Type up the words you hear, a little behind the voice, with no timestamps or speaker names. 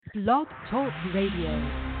Blog Talk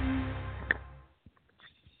Radio.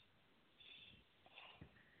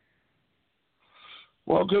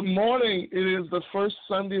 Well, good morning. It is the first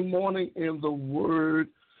Sunday morning in the Word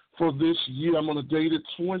for this year. I'm going to date it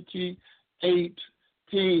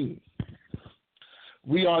 2018.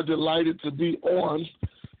 We are delighted to be on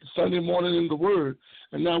Sunday morning in the Word.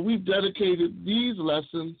 And now we've dedicated these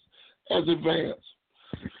lessons as advanced.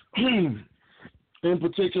 In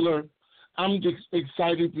particular, I'm just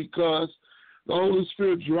excited because the Holy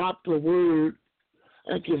Spirit dropped a word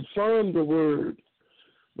and confirmed the word.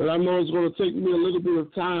 But I know it's going to take me a little bit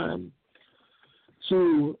of time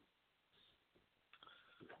to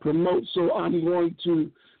promote, so I'm going to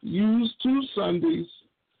use 2 Sundays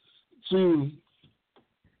to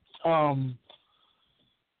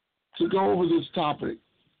go over this topic,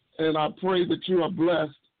 and I pray that you are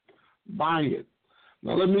blessed by it.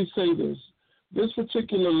 Now, let me say this. This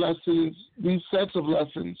particular lessons, these sets of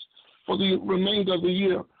lessons for the remainder of the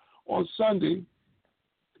year on Sunday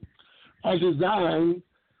are designed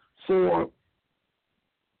for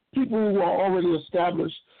people who are already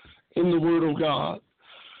established in the Word of God,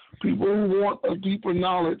 people who want a deeper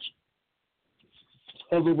knowledge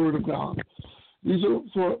of the Word of God. These are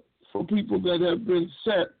for people that have been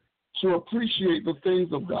set to appreciate the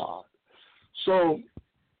things of God. So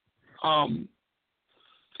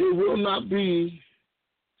it will not be,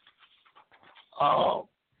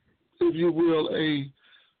 if you will, a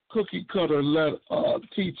cookie-cutter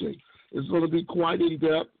teaching. It's going to be quite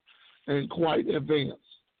in-depth and quite advanced.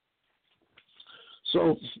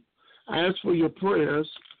 So I ask for your prayers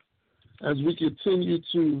as we continue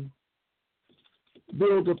to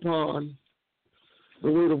build upon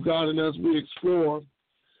the Word of God and as we explore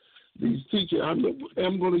these teachings. I'm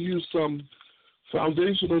going to use some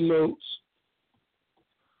foundational notes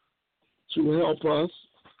to help us.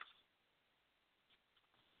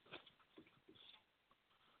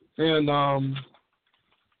 And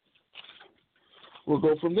we'll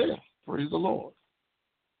go from there. Praise the Lord.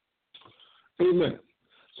 Amen.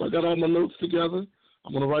 So I got all my notes together.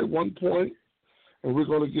 I'm going to write one point, and we're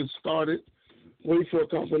going to get started. Wait for a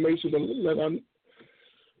confirmation to let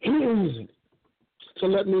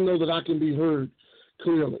me know that I can be heard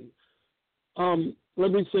clearly.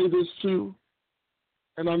 Let me say this too,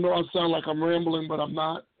 and I know I sound like I'm rambling, but I'm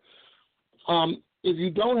not. If you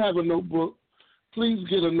don't have a notebook, please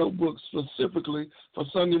get a notebook specifically for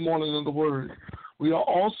Sunday morning in the Word. We are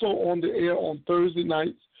also on the air on Thursday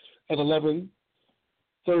nights at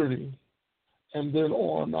 11:30, and then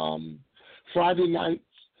on Friday nights,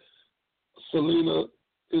 Selena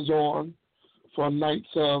is on for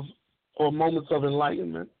nights of or moments of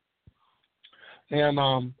enlightenment,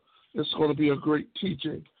 and it's going to be a great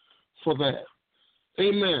teaching for that.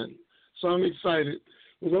 Amen. So I'm excited.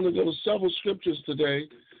 We're going to go to several scriptures today,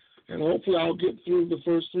 and hopefully I'll get through the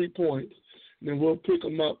first 3 points, and then we'll pick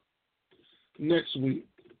them up next week.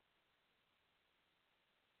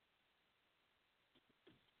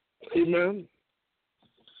 Amen.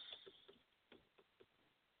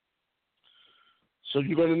 So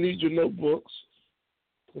you're going to need your notebooks.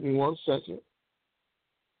 Give me 1 second.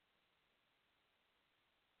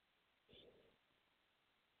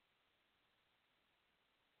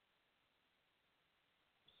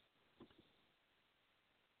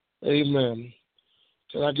 Amen.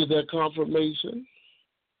 Can I get that confirmation?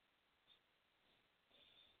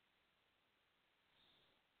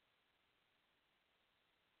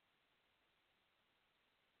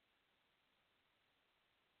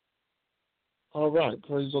 All right,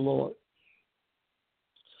 praise the Lord.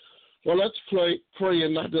 Well, let's pray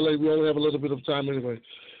and not delay. We only have a little bit of time anyway.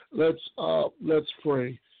 Let's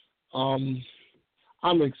pray. I'm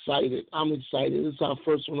excited. It's our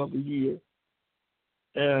first one of the year,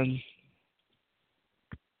 and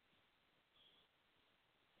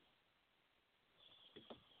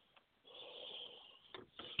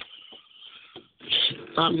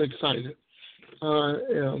I'm excited. I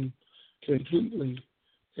am completely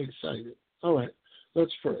excited. All right,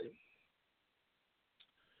 let's pray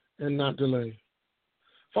and not delay.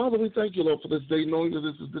 Father, we thank you, Lord, for this day, knowing that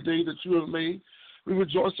this is the day that you have made. We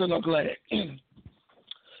rejoice and are glad.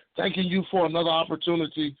 Thanking you for another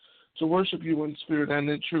opportunity to worship you in spirit and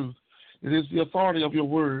in truth. It is the authority of your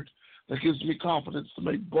word that gives me confidence to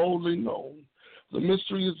make boldly known the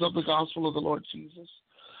mysteries of the gospel of the Lord Jesus.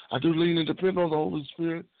 I do lean and depend on the Holy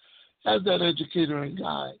Spirit as that educator and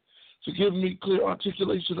guide to give me clear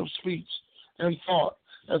articulation of speech and thought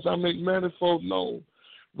as I make manifold known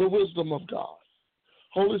the wisdom of God.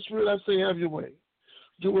 Holy Spirit, I say, have your way.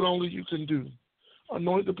 Do what only you can do.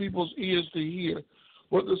 Anoint the people's ears to hear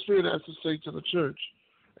what the Spirit has to say to the church.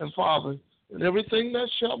 And Father, and everything that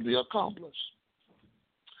shall be accomplished,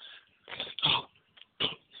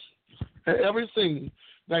 and everything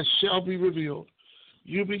that shall be revealed,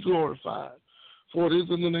 you be glorified. For it is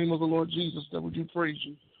in the name of the Lord Jesus that we do praise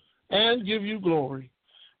you and give you glory.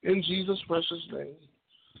 In Jesus' precious name,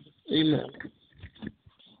 amen.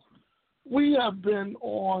 We have been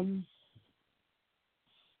on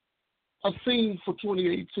a theme for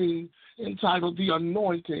 2018 entitled The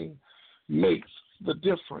Anointing Makes the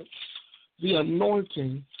Difference. The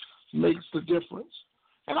anointing makes the difference.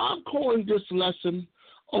 And I'm calling this lesson,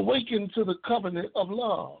 Awaken to the Covenant of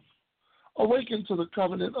Love. Awaken to the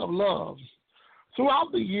Covenant of Love.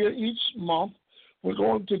 Throughout the year, each month, we're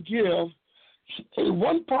going to give a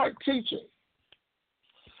one-part teaching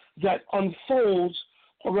that unfolds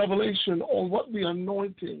a revelation on what the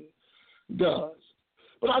anointing does.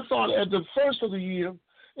 But I thought at the first of the year,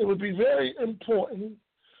 it would be very important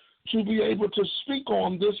to be able to speak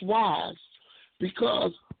on this wise,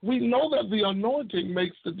 because we know that the anointing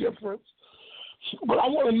makes the difference. But I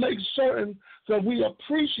want to make certain that we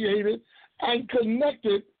appreciate it and connect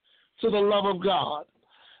it to the love of God.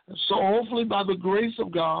 And so hopefully by the grace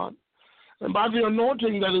of God and by the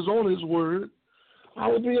anointing that is on his word, I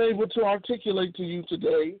will be able to articulate to you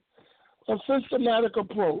today a systematic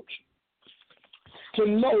approach to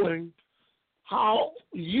knowing how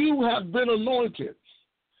you have been anointed,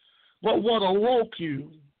 but what awoke you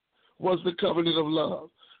was the covenant of love.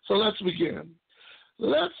 So let's begin.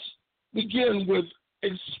 Let's begin with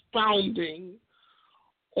expounding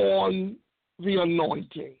on the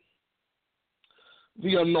anointing.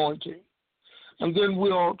 The anointing. And then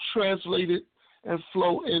we'll translate it and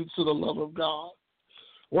flow into the love of God.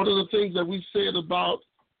 One of the things that we said about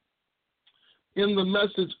in the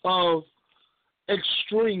message of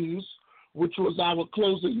extremes, which was our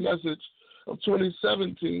closing message of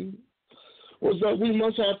 2017, was that we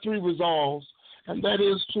must have three resolves, and that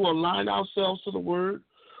is to align ourselves to the word,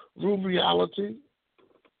 through reality,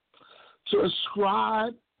 to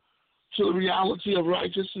ascribe to the reality of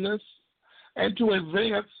righteousness, and to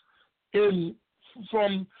advance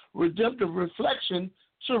from redemptive reflection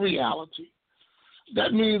to reality.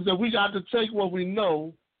 That means that we got to take what we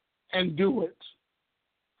know and do it.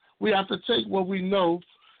 We have to take what we know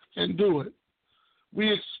and do it.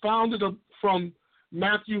 We expounded from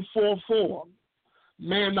Matthew 4:4,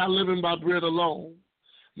 man not living by bread alone.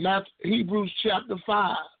 Hebrews chapter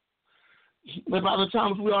 5. But by the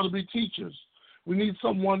times we ought to be teachers, we need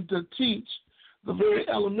someone to teach the very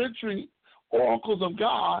elementary oracles of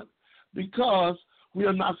God, because we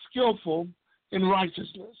are not skillful in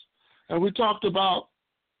righteousness. And we talked about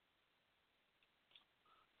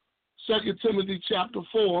 2 Timothy chapter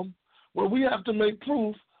 4, where we have to make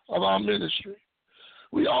proof of our ministry.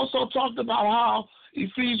 We also talked about how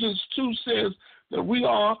Ephesians 2 says that we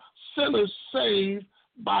are sinners saved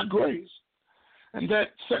by grace. And that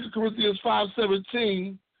 2 Corinthians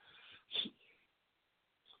 5:17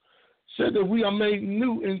 said that we are made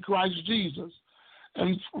new in Christ Jesus.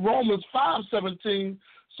 And Romans 5:17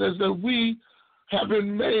 says that we have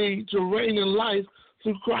been made to reign in life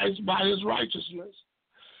through Christ by his righteousness.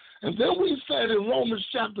 And then we said in Romans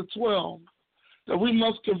chapter 12 that we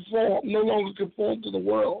must no longer conform to the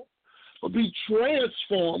world, but be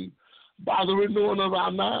transformed by the renewing of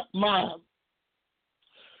our mind,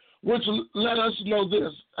 which let us know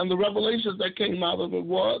this, and the revelations that came out of it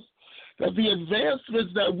was that the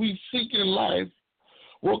advancements that we seek in life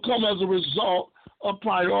will come as a result of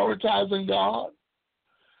prioritizing God.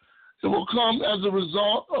 It will come as a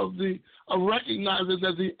result of recognizing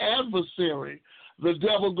that the adversary, the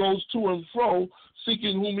devil, goes to and fro,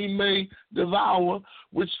 seeking whom he may devour,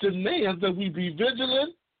 which demands that we be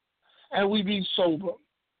vigilant and we be sober.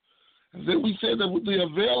 And then we said that the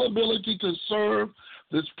availability to serve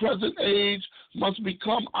this present age must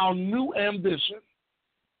become our new ambition.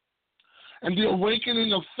 And the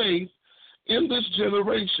awakening of faith in this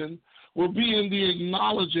generation will be in the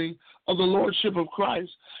acknowledging of the lordship of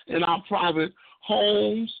Christ in our private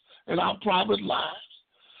homes and our private lives,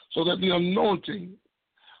 so that the anointing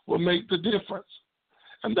will make the difference.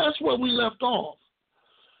 And that's where we left off.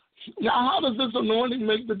 Now, how does this anointing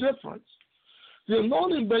make the difference? The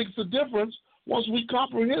anointing makes the difference once we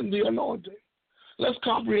comprehend the anointing. Let's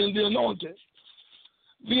comprehend the anointing.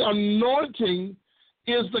 The anointing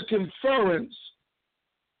is the conference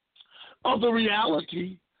of the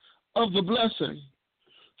reality of the blessing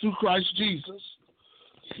through Christ Jesus.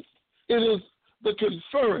 It is the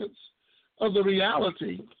conference of the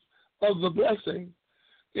reality of the blessing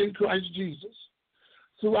in Christ Jesus.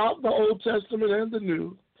 Throughout the Old Testament and the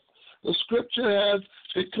New, the Scripture has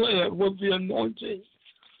declared what the anointing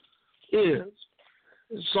is.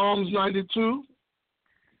 In Psalms 92,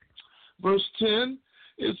 verse 10,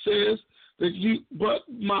 it says that but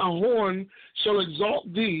my horn shall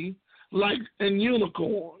exalt thee like an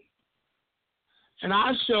unicorn, and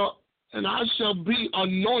I shall be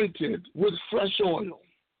anointed with fresh oil.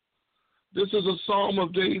 This is a psalm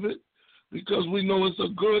of David, because we know it's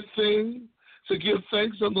a good thing to give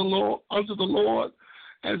thanks unto the Lord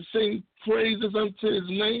and sing praises unto his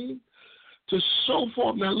name, to show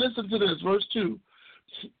forth, now listen to this, verse 2,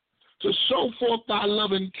 to show forth thy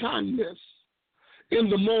loving kindness in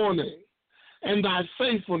the morning and thy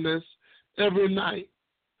faithfulness every night.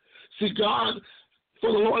 See, God,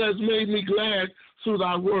 for the Lord has made me glad through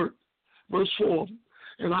thy work. Verse 4,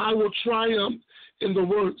 and I will triumph in the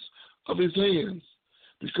works of his hands,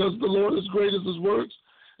 because the Lord is great as his works,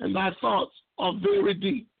 and thy thoughts are very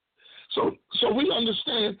deep. So we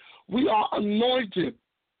understand we are anointed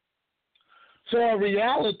for a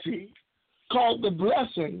reality called the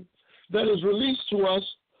blessing that is released to us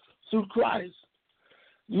through Christ.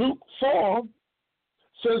 Luke 4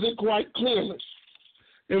 says it quite clearly.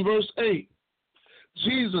 In verse 8,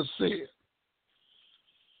 Jesus said,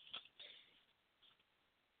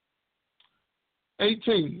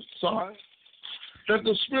 18, that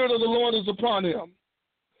the Spirit of the Lord is upon him,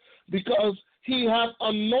 because he hath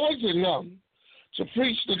anointed him to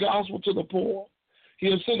preach the gospel to the poor. He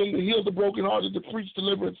has sent him to heal the brokenhearted, to preach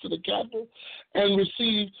deliverance to the captive, and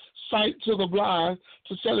receive sight to the blind,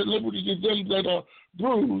 to set at liberty to them that are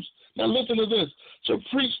bruised. Now listen to this, to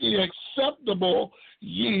preach the acceptable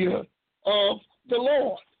year of the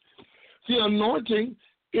Lord. The anointing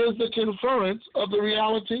is the conference of the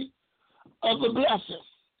reality of the blessing.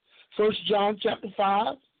 1 John chapter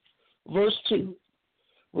 5, verse 2.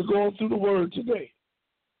 We're going through the word today.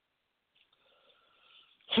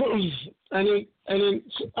 And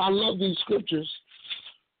I love these scriptures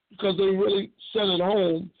because they really set at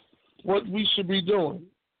home what we should be doing.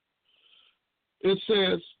 It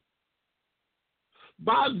says,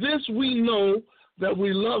 by this we know that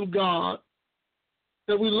we love God,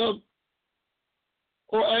 that we love,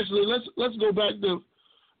 or actually, let's go back to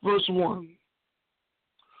verse 1.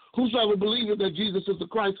 Whosoever believeth that Jesus is the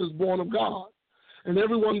Christ is born of God, and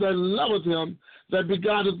everyone that loveth him, that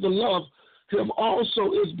begotteth the love, him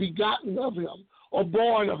also is begotten of him, or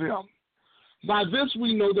born of him. By this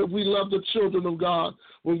we know that we love the children of God,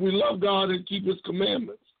 when we love God and keep his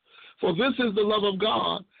commandments. For this is the love of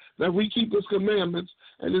God, that we keep his commandments,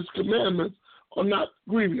 and his commandments are not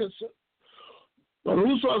grievous. But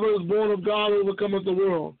whosoever is born of God overcometh the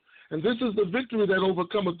world. And this is the victory that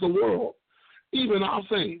overcometh the world, even our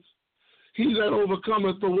faith. He that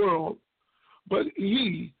overcometh the world, but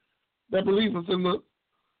he that believeth in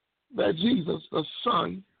that Jesus, the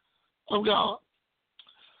Son of God.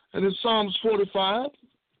 And in Psalms 45,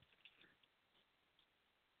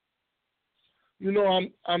 you know,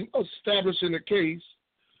 I'm establishing a case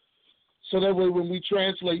so that way when we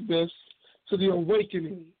translate this to the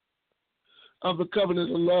awakening of the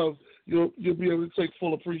covenant of love, you'll be able to take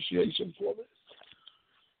full appreciation for it.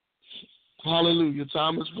 Hallelujah.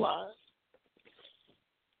 Time is flying.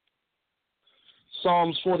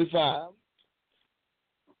 Psalms 45.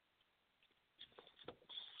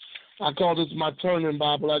 I call this my turning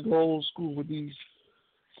Bible. I go old school with these,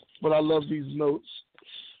 but I love these notes.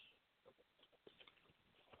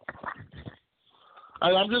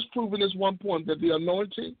 I'm just proving this one point, that the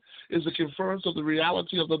anointing is the conference of the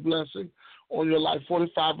reality of the blessing on your life.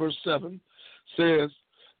 45 verse 7 says,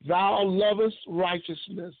 thou lovest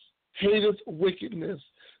righteousness, hateth wickedness.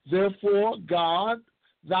 Therefore God,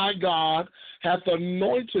 thy God, hath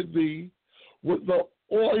anointed thee with the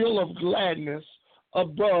oil of gladness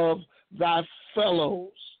above thy fellows.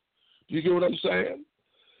 Do you get what I'm saying?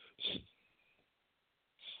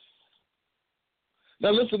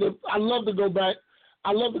 Now listen, I love to go back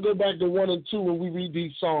to 1 and 2 when we read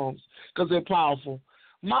these Psalms, because they're powerful.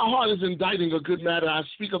 My heart is indicting a good matter. I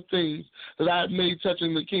speak of things that I have made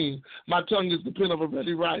touching the king. My tongue is the pen of a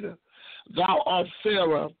ready writer. Thou art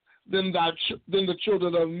fairer than the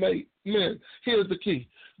children of men. Here's the key.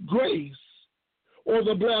 Grace, or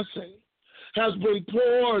the blessing, has been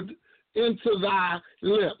poured into thy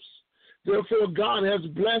lips. Therefore God has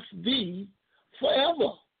blessed thee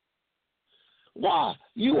forever. Why?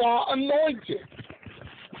 You are anointed.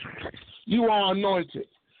 You are anointed.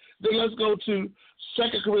 Then let's go to 2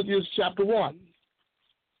 Corinthians chapter 1.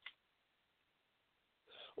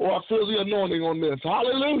 Or I feel the anointing on this.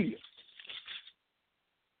 Hallelujah.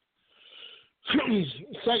 2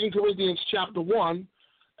 Corinthians chapter 1,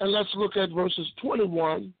 and let's look at verses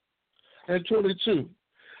 21 and 22.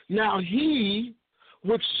 Now he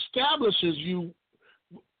which establishes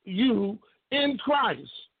you in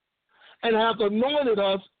Christ and hath anointed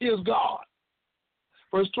us is God.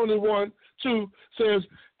 Verse 21, 2 says,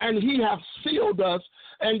 and he hath sealed us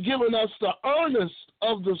and given us the earnest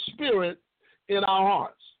of the Spirit in our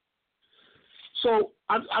hearts. So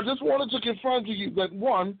I just wanted to confirm to you that,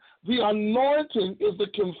 one, the anointing is the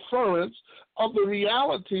conference of the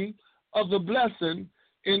reality of the blessing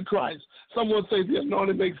in Christ. Someone say the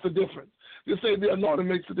anointing makes the difference. You say the anointing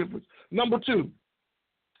makes the difference. Number two,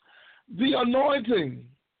 the anointing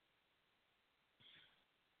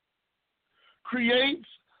creates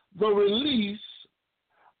the release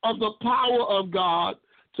of the power of God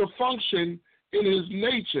to function in his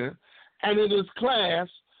nature and in his class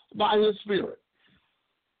by his Spirit.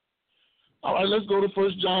 All right, let's go to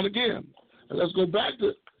 1 John again. And let's go back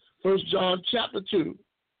to 1 John chapter 2.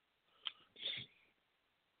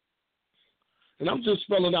 And I'm just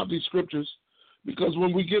spelling out these scriptures because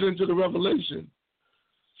when we get into the revelation,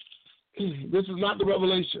 this is not the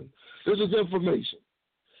revelation. This is information.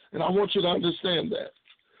 And I want you to understand that.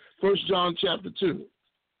 1 John chapter 2.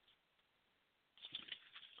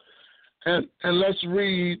 And let's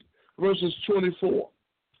read verses 24.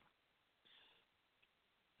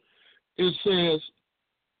 It says,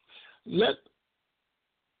 let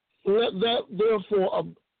that therefore,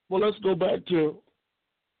 well, let's go back to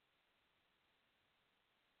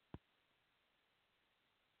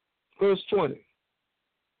verse 20.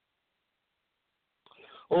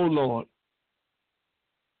 Oh, Lord.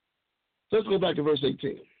 Let's go back to verse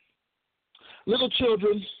 18. Little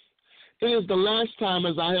children, it is the last time,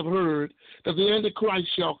 as I have heard, that the Antichrist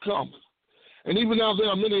shall come. And even now there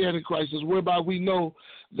are many Antichrists, whereby we know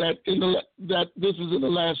that that this is in the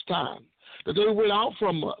last time, that they went out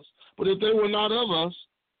from us. But if they were not of us,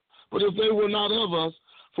 for if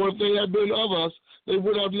they had been of us, they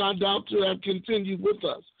would have not doubt to have continued with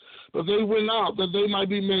us. But they went out that they might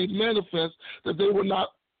be made manifest that they were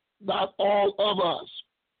not all of us.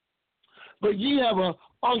 But ye have an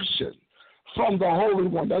unction from the Holy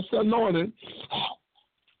One. That's the anointing.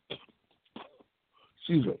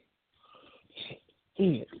 Excuse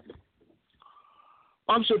me.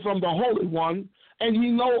 Unction from the Holy One, and ye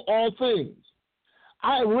know all things.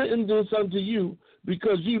 I have written this unto you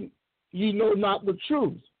because ye know not the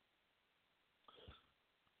truth.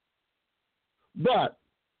 But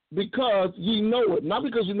because ye know it, not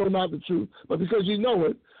because you know not the truth, but because ye know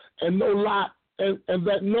it, and no lie, and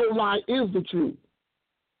that no lie is the truth.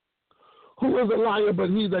 Who is a liar but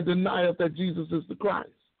he that denieth that Jesus is the Christ,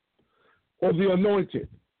 or the anointed?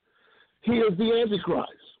 He is the Antichrist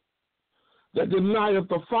that denieth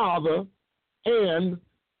the Father and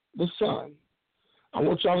the Son. I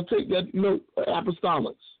want y'all to take that note,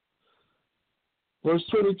 apostolics. Verse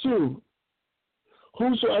 22,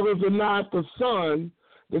 whosoever denieth the Son,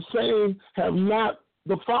 the same have not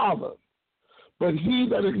the Father. But he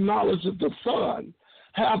that acknowledgeth the Son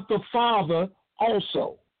hath the Father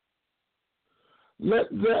also. Let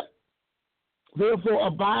that therefore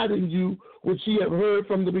abide in you which ye have heard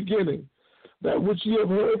from the beginning. That which ye have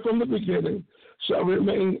heard from the beginning shall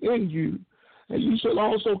remain in you, and you shall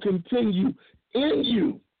also continue in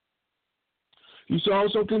you. You shall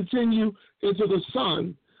also continue into the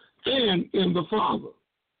Son and in the Father.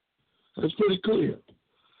 That's pretty clear.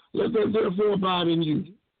 Let that therefore abide in you,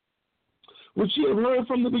 which ye have heard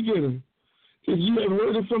from the beginning. If you have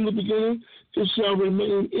heard it from the beginning, it shall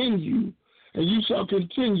remain in you, and you shall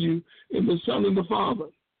continue in the Son and the Father.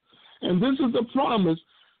 And this is the promise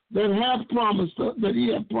that hath promised us, that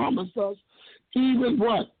he hath promised us, even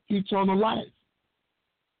what? Eternal life.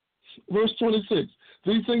 Verse 26,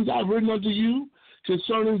 these things I have written unto you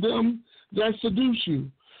concerning them that seduce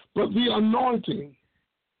you, but the anointing.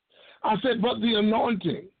 I said, but the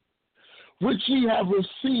anointing which ye have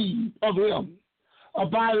received of him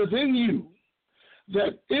abideth in you,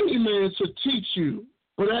 that any man should teach you,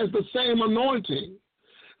 but as the same anointing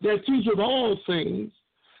that teacheth all things,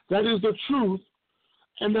 that is the truth,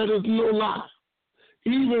 and that is no lie,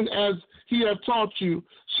 even as he hath taught you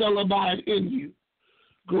shall abide in you.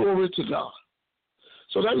 Glory to God.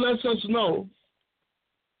 So that lets us know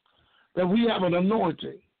that we have an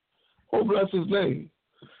anointing, oh bless his name,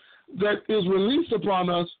 that is released upon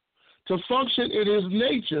us to function in his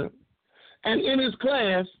nature and in his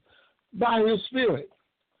class by his Spirit.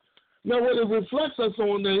 Now, what it reflects us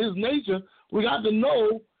on his nature, we got to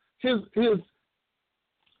know his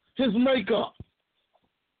makeup.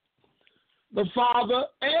 The Father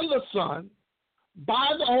and the Son by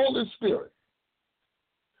the Holy Spirit.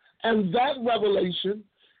 And that revelation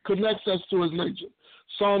connects us to his nature.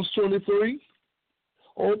 Psalms 23,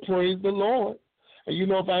 oh, praise the Lord. And you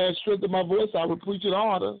know, if I had strength in my voice, I would preach it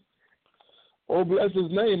harder. Oh, bless his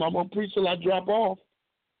name. I'm going to preach till I drop off.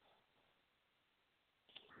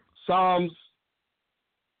 Psalms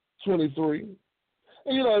 23.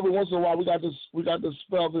 And you know, every once in a while we got to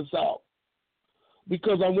spell this out,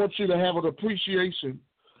 because I want you to have an appreciation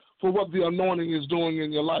for what the anointing is doing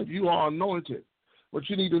in your life. You are anointed, but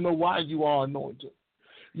you need to know why you are anointed.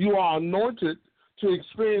 You are anointed to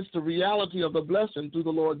experience the reality of the blessing through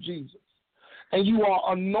the Lord Jesus. And you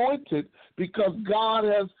are anointed because God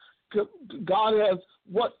has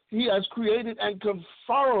what he has created and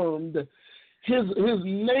confirmed his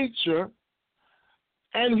nature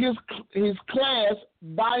and his class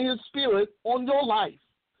by his Spirit on your life.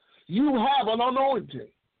 You have an anointing.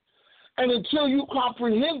 And until you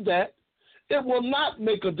comprehend that, it will not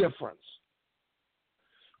make a difference.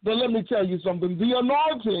 But let me tell you something. The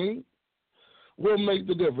anointing will make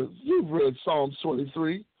the difference. You've read Psalms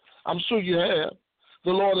 23. I'm sure you have.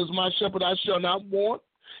 The Lord is my shepherd, I shall not want.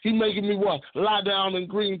 He making me what? Lie down in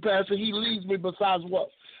green pasture. He leads me besides what?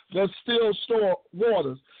 The still store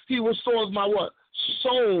waters. He restores my what?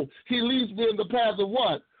 Soul. He leads me in the path of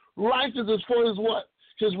what? Righteousness for his what?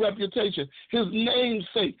 His reputation, his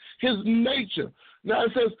namesake, his nature. Now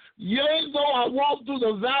it says, yea, though I walk through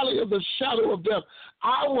the valley of the shadow of death,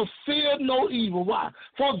 I will fear no evil. Why?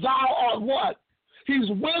 For thou art what? He's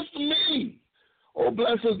with me. Oh,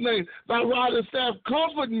 bless his name. Thy rod and staff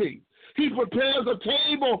comfort me. He prepares a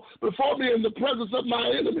table before me in the presence of my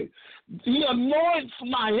enemy. He anoints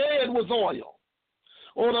my head with oil.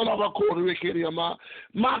 Oh, no,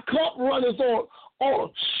 my cup runneth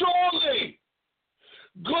on. Surely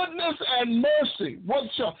goodness and mercy what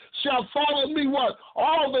shall follow me what?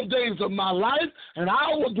 All the days of my life, and I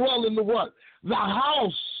will dwell in the what? The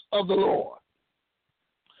house of the Lord.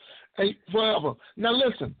 And forever. Now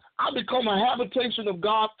listen, I become a habitation of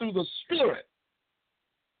God through the Spirit.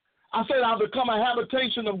 I said I become a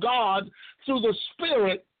habitation of God through the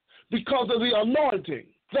Spirit because of the anointing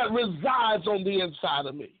that resides on the inside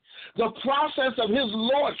of me. The process of his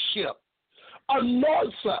lordship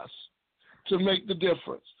anoints us to make the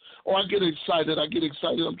difference. Oh, I get excited.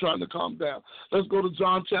 I'm trying to calm down. Let's go to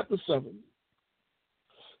John chapter 7.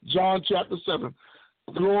 John chapter 7.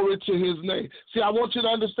 Glory to his name. See, I want you to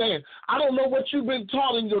understand, I don't know what you've been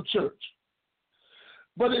taught in your church,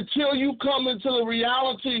 but until you come into the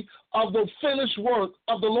reality of the finished work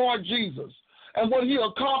of the Lord Jesus and what he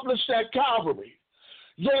accomplished at Calvary,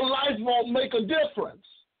 your life won't make a difference.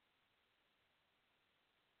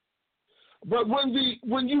 But when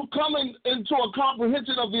you come into a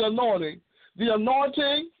comprehension of the anointing,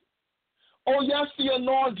 oh yes, the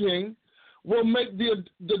anointing will make the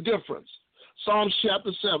difference. John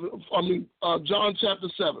chapter 7.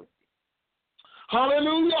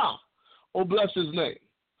 Hallelujah. Oh, bless his name.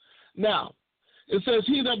 Now, it says,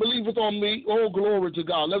 he that believeth on me, oh, glory to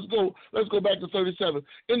God. Let's go back to 37.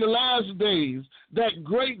 In the last days, that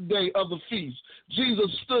great day of the feast,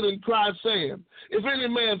 Jesus stood and cried, saying, if any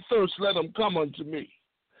man thirst, let him come unto me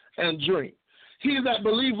and drink. He that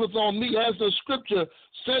believeth on me, as the scripture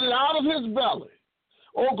said, it out of his belly,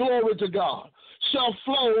 oh, glory to God, shall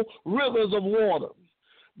flow rivers of water.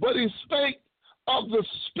 But he spake of the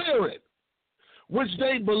Spirit, which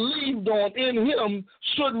they believed on in him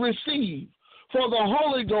should receive. For the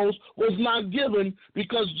Holy Ghost was not given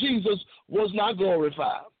because Jesus was not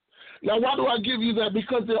glorified. Now, why do I give you that?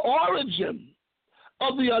 Because the origin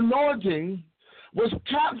of the anointing was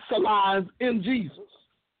capsulized in Jesus.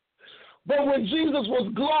 But when Jesus was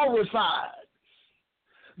glorified,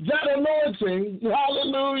 that anointing,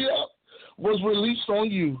 hallelujah, was released on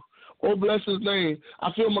you. Oh, bless his name.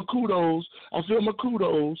 I feel my kudos.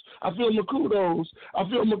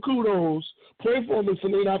 Pray for me,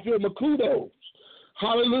 Selena. I feel my kudos.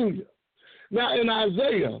 Hallelujah. Now, in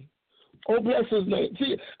Isaiah, oh, bless his name.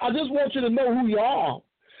 See, I just want you to know who you are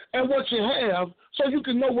and what you have so you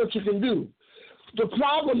can know what you can do. The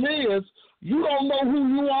problem is you don't know who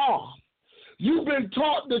you are. You've been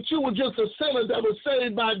taught that you were just a sinner that was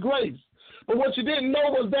saved by grace. But what you didn't know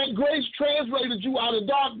was that grace translated you out of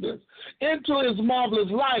darkness into his marvelous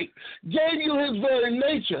light, gave you his very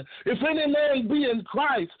nature. If any man be in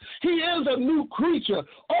Christ, he is a new creature.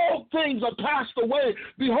 All things are passed away.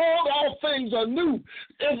 Behold, all things are new.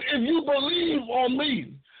 If you believe on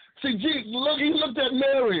me, see, Jesus, he looked at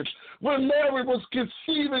Mary when Mary was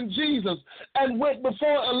conceiving Jesus and went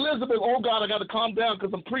before Elizabeth. Oh, God, I got to calm down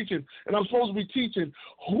because I'm preaching and I'm supposed to be teaching.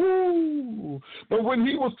 Ooh. But when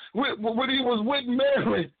he was with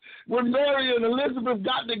Mary, when Mary and Elizabeth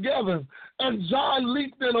got together and John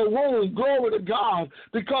leaped in a womb, glory to God,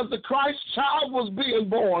 because the Christ child was being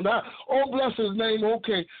born. Oh, bless his name.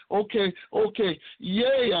 Okay.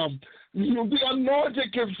 Yeah. The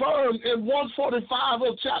anointing confirmed in 145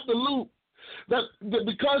 of chapter Luke that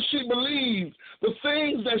because she believed, the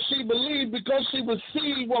things that she believed, because she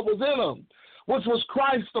received what was in them, which was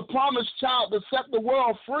Christ, the promised child that set the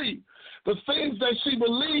world free. The things that she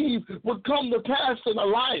believed would come to pass in her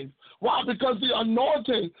life. Why? Because the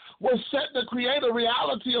anointing was set to create a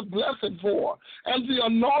reality of blessing for her. And the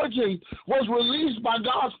anointing was released by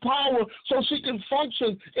God's power so she can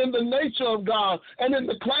function in the nature of God and in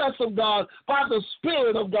the class of God by the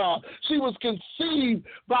Spirit of God. She was conceived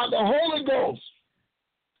by the Holy Ghost.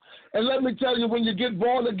 And let me tell you, when you get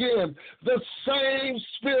born again, the same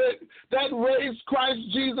Spirit that raised Christ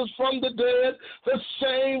Jesus from the dead, the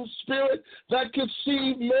same Spirit that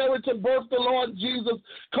conceived Mary to birth the Lord Jesus,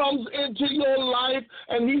 comes into your life,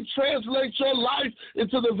 and he translates your life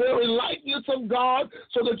into the very likeness of God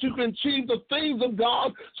so that you can achieve the things of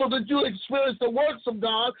God, so that you experience the works of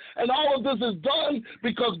God. And all of this is done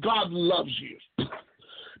because God loves you.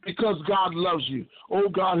 Because God loves you. Oh,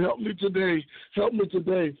 God, help me today. Help me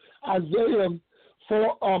today. Isaiah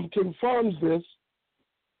confirms this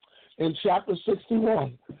in chapter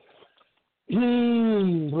 61.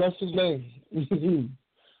 Bless his name.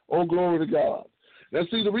 Oh, glory to God. Now,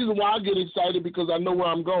 see, the reason why I get excited because I know where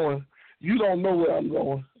I'm going. You don't know where I'm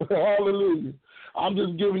going. Hallelujah. I'm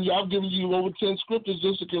giving you over 10 scriptures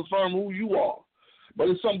just to confirm who you are. But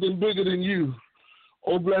it's something bigger than you.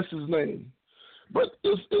 Oh, bless his name. But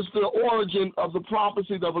it's the origin of the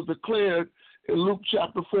prophecy that was declared in Luke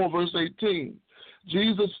chapter 4, verse 18.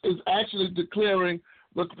 Jesus is actually declaring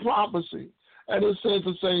the prophecy. And it says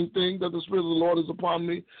the same thing, that the Spirit of the Lord is upon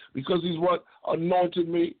me because he's what? Anointed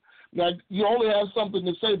me. Now, you only have something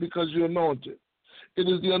to say because you're anointed. It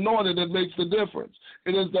is the anointing that makes the difference.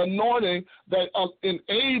 It is the anointing that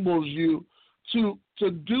enables you to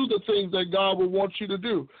do the things that God would want you to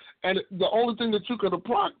do. And the only thing that you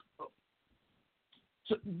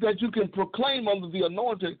can proclaim under the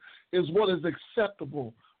anointing is what is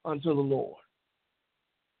acceptable unto the Lord.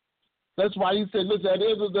 That's why he said, listen, at the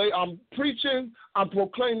end of the day, I'm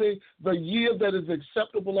proclaiming the year that is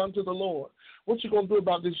acceptable unto the Lord. What you going to do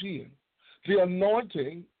about this year? The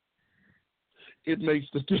anointing, it makes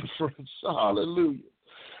the difference. Hallelujah.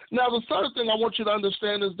 Now, the third thing I want you to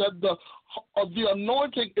understand is that the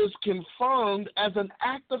anointing is confirmed as an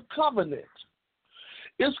act of covenant.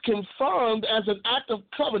 It's confirmed as an act of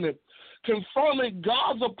covenant, confirming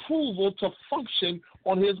God's approval to function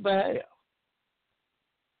on his behalf.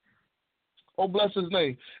 Oh, bless his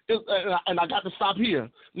name. And I got to stop here.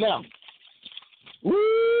 Now,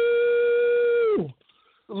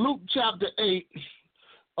 Luke chapter 8,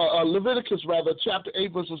 Leviticus chapter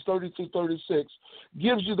 8, verses 30 through 36,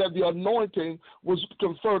 gives you that the anointing was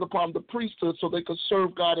conferred upon the priesthood so they could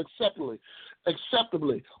serve God acceptably,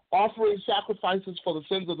 offering sacrifices for the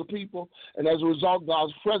sins of the people, and as a result,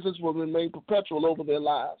 God's presence will remain perpetual over their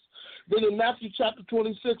lives. Then in Matthew chapter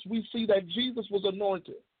 26, we see that Jesus was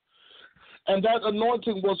anointed, and that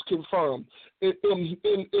anointing was confirmed. In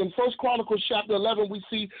 1 Chronicles chapter 11, we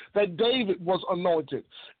see that David was anointed.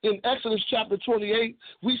 In Exodus chapter 28,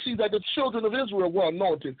 we see that the children of Israel were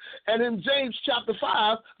anointed. And in James chapter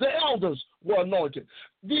 5, the elders were anointed,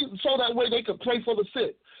 so that way they could pray for the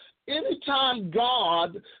sick. Anytime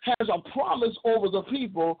God has a promise over the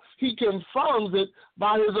people, he confirms it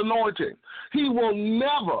by his anointing. He will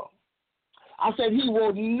never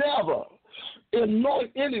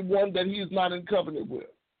anoint anyone that he is not in covenant with.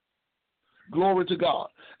 Glory to God.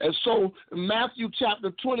 And so Matthew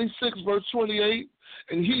chapter 26, verse 28,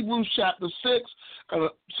 and Hebrews chapter 6,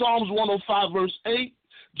 Psalms 105, verse 8,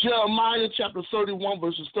 Jeremiah chapter 31,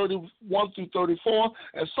 verses 31 through 34,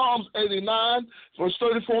 and Psalms 89, verse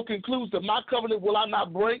 34 concludes that my covenant will I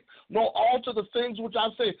not break, nor alter the things which I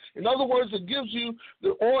say. In other words, it gives you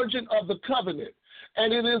the origin of the covenant,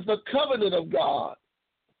 and it is the covenant of God.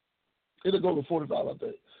 It'll go to 45, I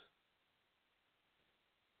think.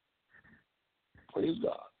 Praise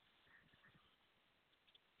God.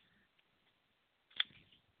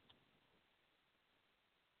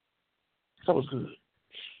 That was good.